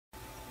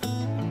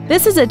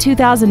This is a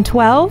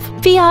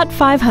 2012 Fiat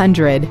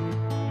 500.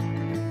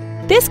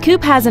 This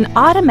coupe has an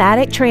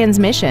automatic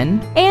transmission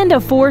and a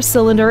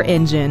 4-cylinder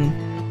engine.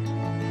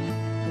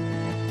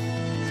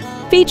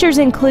 Features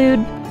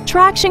include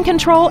traction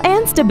control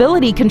and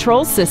stability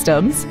control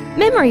systems,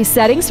 memory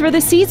settings for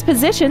the seat's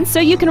position so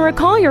you can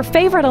recall your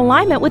favorite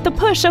alignment with the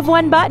push of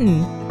one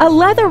button, a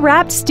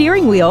leather-wrapped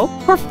steering wheel,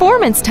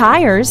 performance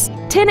tires,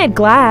 tinted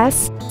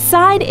glass,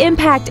 side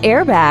impact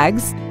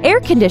airbags, air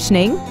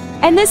conditioning,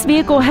 and this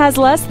vehicle has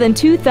less than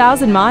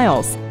 2,000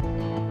 miles.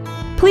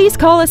 Please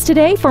call us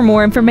today for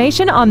more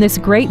information on this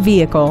great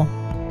vehicle.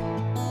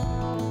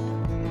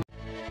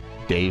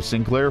 Dave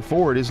Sinclair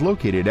Ford is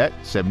located at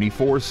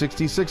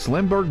 7466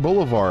 Lindbergh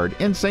Boulevard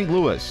in St.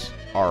 Louis.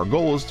 Our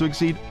goal is to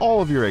exceed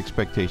all of your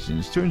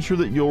expectations to ensure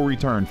that you'll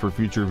return for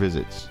future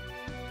visits.